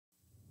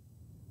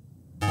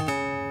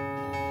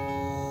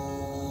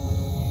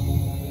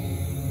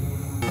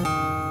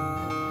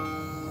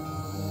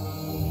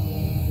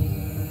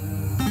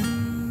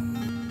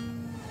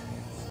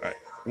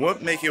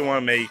What make you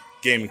want to make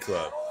gaming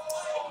club?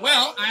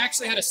 Well, I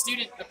actually had a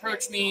student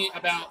approach me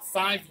about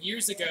 5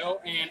 years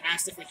ago and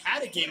asked if we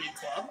had a gaming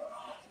club.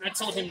 I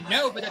told him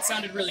no, but that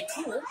sounded really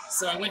cool.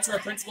 So I went to our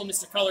principal,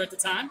 Mr. Culler, at the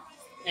time,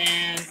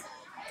 and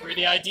threw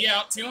the idea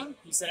out to him.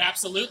 He said,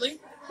 absolutely.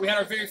 We had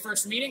our very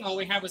first meeting. All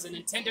we had was a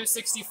Nintendo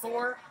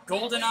 64,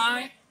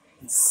 GoldenEye,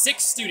 and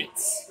 6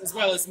 students, as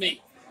well as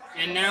me.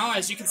 And now,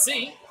 as you can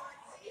see,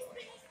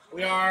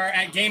 we are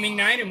at gaming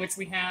night, in which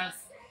we have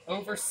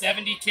over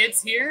 70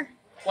 kids here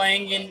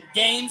playing in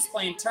games,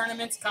 playing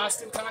tournaments,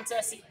 costume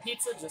contests, eating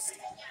pizza. Just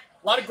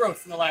a lot of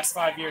growth in the last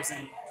 5 years,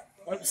 and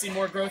I hope to see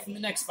more growth in the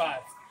next 5.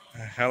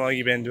 How long have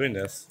you been doing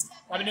this?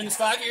 I've been doing this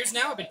 5 years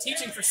now. I've been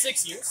teaching for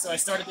 6 years, so I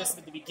started this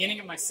at the beginning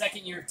of my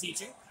 2nd year of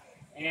teaching,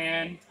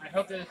 and I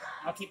hope that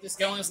I'll keep this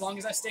going as long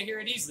as I stay here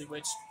at Easley,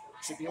 which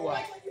should be a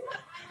while.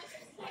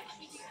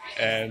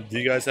 And do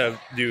you guys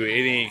do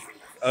any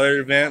other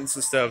events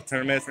instead of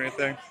tournaments or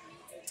anything?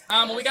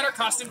 Well, we got our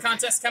costume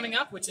contest coming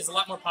up, which is a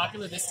lot more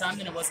popular this time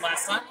than it was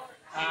last time.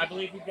 I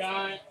believe we've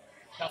got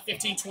about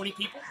 15, 20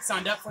 people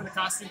signed up for the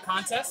costume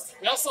contest.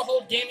 We also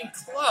hold gaming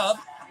club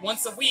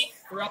once a week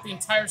throughout the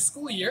entire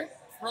school year.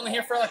 We're only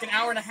here for like an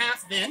hour and a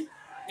half then,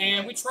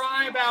 and we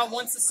try about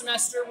once a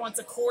semester, once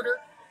a quarter,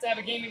 to have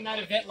a gaming night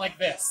event like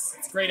this.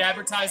 It's great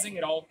advertising.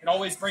 It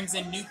always brings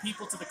in new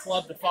people to the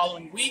club the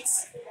following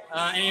weeks,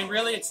 and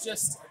really it's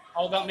just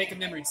all about making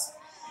memories.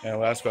 And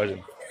last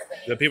question.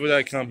 The people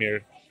that come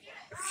here,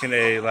 can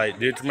they like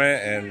do a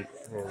tournament and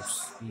or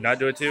not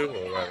do it too,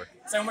 or whatever?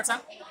 Say one more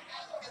time.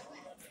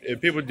 If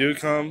people do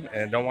come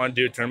and don't want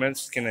to do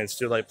tournaments, can they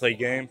still like play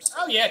games?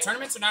 Oh yeah,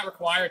 tournaments are not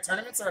required.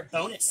 Tournaments are a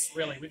bonus,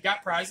 really. We've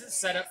got prizes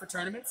set up for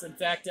tournaments. In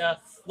fact,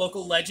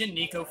 local legend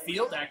Nico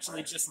Field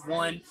actually just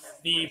won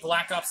the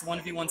Black Ops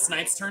 1v1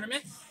 Snipes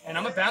tournament, and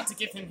I'm about to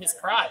give him his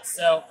prize.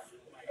 So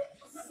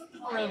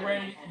I don't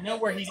really know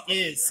where he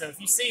is. So if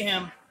you see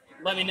him,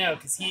 let me know,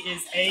 because he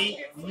is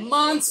a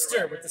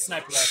monster with the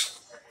sniper rifle.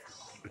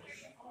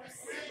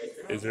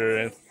 Is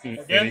there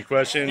any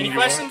questions? Any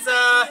questions?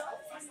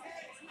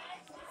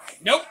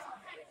 Nope.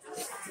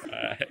 All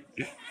right.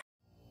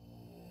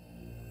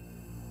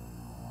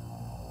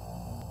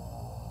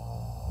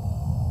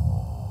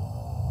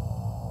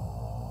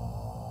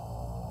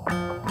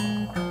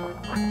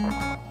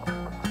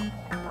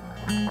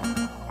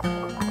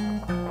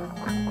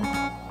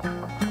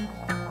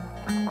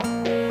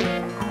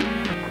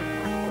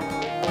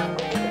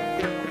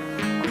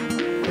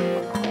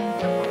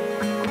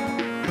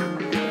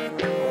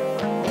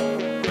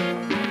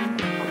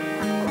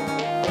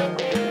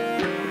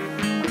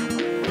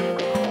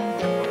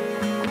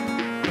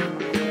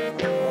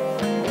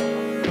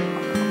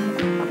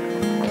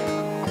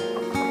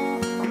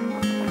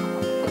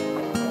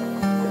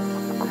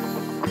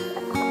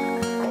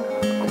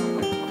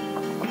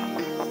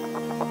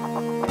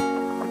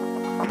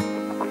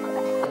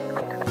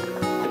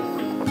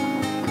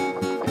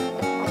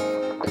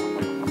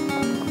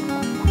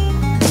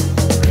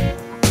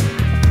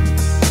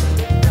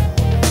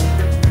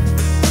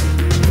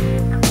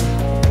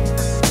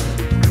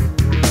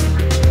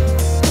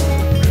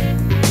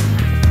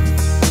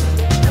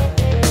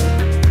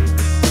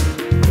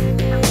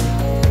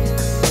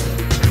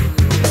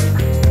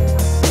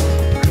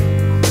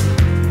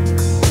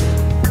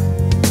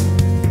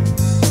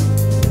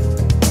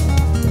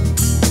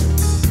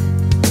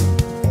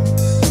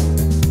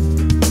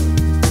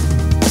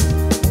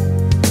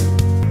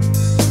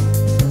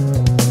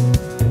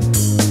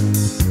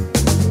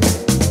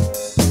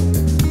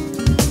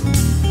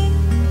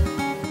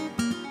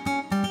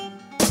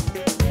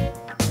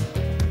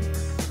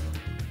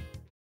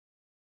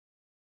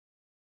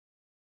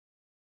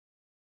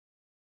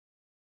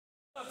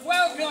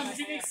 Welcome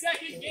to the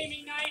 2nd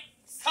gaming night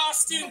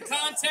costume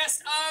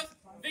contest of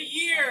the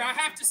year. I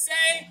have to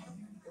say,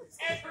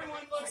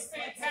 everyone looks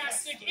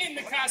fantastic in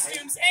the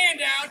costumes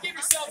and out. Give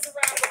yourselves a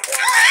round of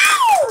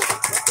applause.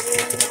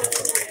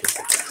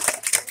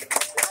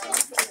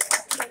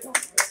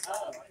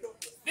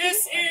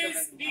 This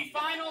is the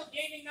final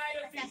gaming night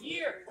of the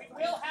year. We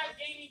will have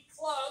gaming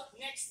club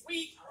next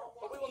week,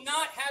 but we will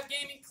not have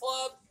gaming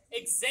club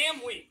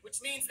exam week,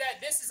 which means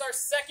that this is our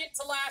 2nd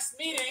to last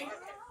meeting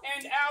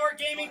and our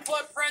gaming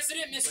club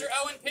president, Mr.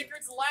 Owen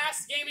Pickard's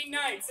last gaming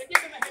night. So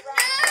give him a round of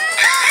applause.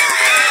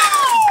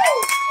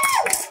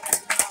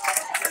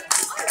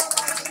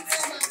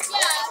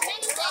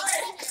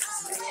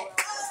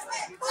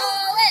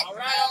 All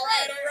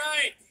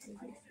right.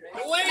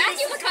 The way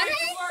this is going to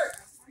work,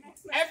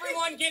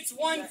 everyone gets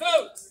one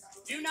vote.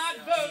 Do not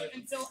vote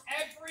until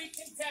every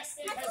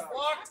contestant has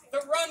walked the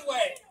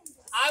runway.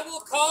 I will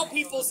call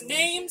people's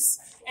names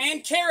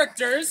and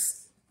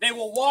characters. They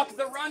will walk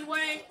the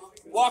runway,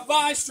 walk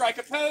by, strike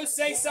a pose,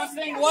 say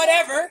something,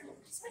 whatever.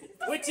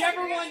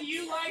 Whichever one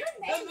you like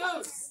the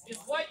most is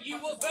what you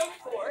will vote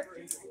for.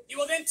 You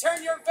will then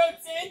turn your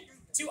votes in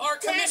to our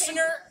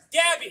commissioner,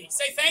 Gabby.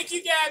 Say thank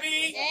you,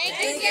 Gabby.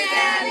 Thank you,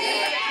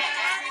 Gabby.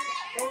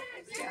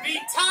 The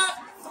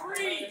top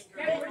 3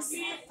 will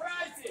receive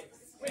prizes,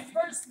 with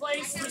first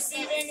place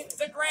receiving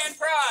the grand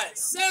prize.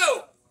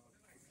 So,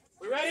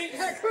 We ready? We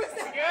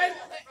good?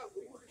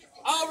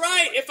 All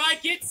right. If I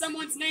get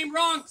someone's name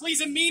wrong, please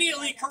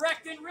immediately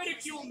correct and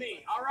ridicule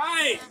me. All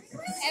right.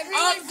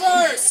 Up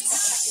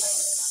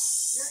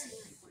first,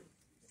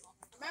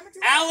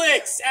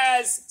 Alex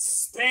as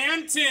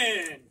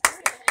Spanton.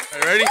 Are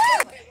you ready?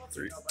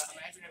 3.